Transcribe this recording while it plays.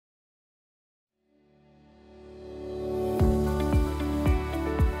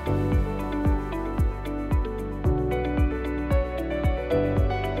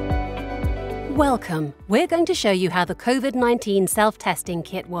Welcome. We're going to show you how the COVID-19 self-testing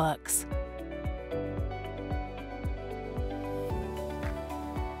kit works.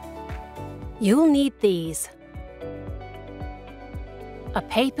 You'll need these: a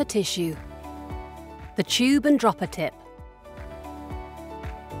paper tissue, the tube and dropper tip,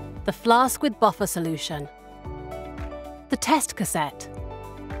 the flask with buffer solution, the test cassette,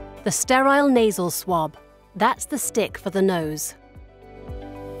 the sterile nasal swab, that's the stick for the nose,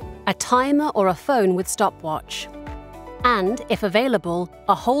 a timer or a phone with stopwatch, and, if available,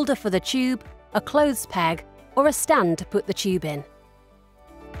 a holder for the tube, a clothes peg, or a stand to put the tube in.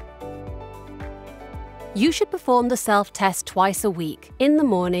 You should perform the self-test twice a week, in the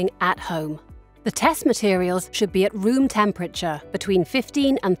morning at home. The test materials should be at room temperature, between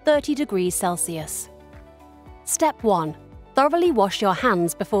 15 and 30 degrees Celsius. Step 1. Thoroughly wash your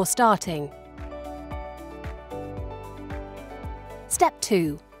hands before starting. Step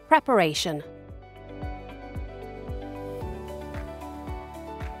 2. Preparation.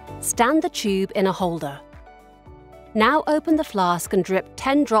 Stand the tube in a holder. Now open the flask and drip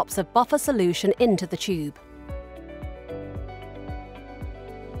 10 drops of buffer solution into the tube.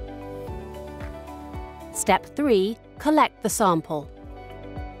 Step 3. Collect the sample.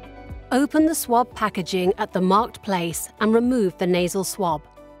 Open the swab packaging at the marked place and remove the nasal swab.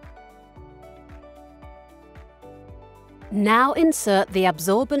 Now insert the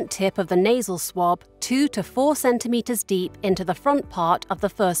absorbent tip of the nasal swab 2 to 4 centimeters deep into the front part of the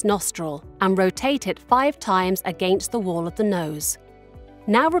first nostril and rotate it 5 times against the wall of the nose.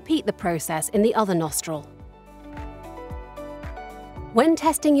 Now repeat the process in the other nostril. When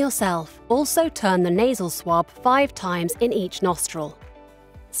testing yourself, also turn the nasal swab 5 times in each nostril.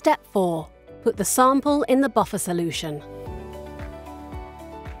 Step 4. Put the sample in the buffer solution.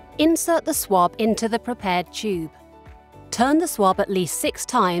 Insert the swab into the prepared tube. Turn the swab at least 6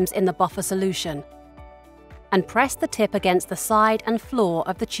 times in the buffer solution and press the tip against the side and floor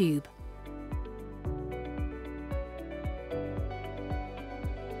of the tube.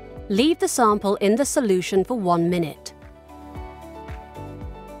 Leave the sample in the solution for 1 minute.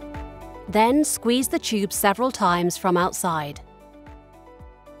 Then squeeze the tube several times from outside.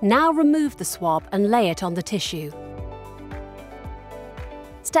 Now remove the swab and lay it on the tissue.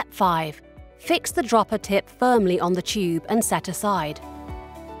 Step 5. Fix the dropper tip firmly on the tube and set aside.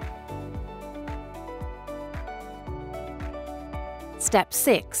 Step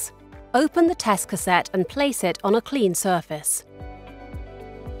 6. Open the test cassette and place it on a clean surface.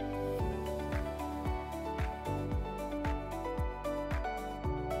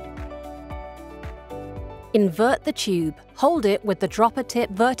 Invert the tube. Hold it with the dropper tip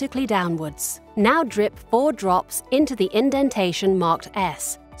vertically downwards. Now drip 4 drops into the indentation marked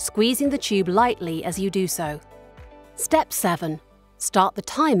S, squeezing the tube lightly as you do so. Step 7. Start the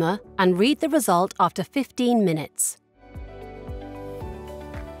timer and read the result after 15 minutes.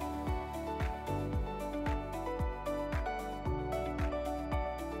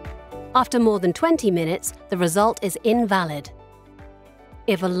 After more than 20 minutes, the result is invalid.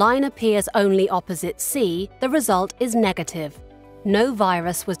 If a line appears only opposite C, the result is negative. No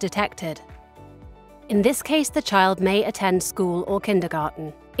virus was detected. In this case, the child may attend school or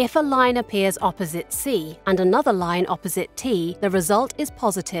kindergarten. If a line appears opposite C and another line opposite T, the result is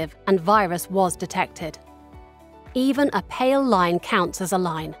positive and virus was detected. Even a pale line counts as a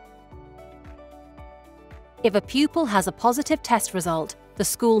line. If a pupil has a positive test result, the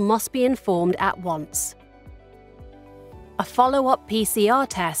school must be informed at once. A follow-up PCR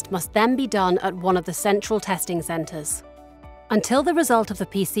test must then be done at one of the central testing centres. Until the result of the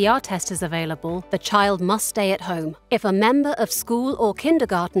PCR test is available, the child must stay at home. If a member of school or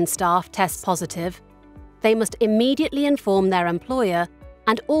kindergarten staff tests positive, they must immediately inform their employer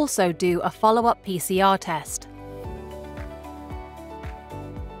and also do a follow-up PCR test.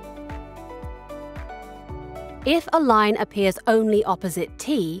 If a line appears only opposite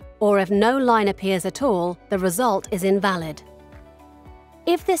T, or if no line appears at all, the result is invalid.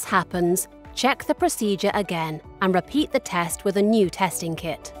 If this happens, check the procedure again and repeat the test with a new testing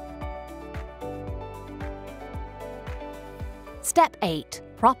kit. Step 8.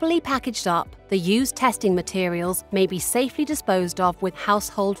 Properly packaged up, the used testing materials may be safely disposed of with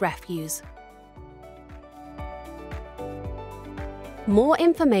household refuse. More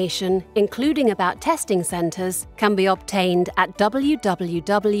information, including about testing centres, can be obtained at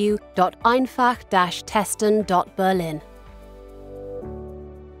www.einfach-testen.berlin.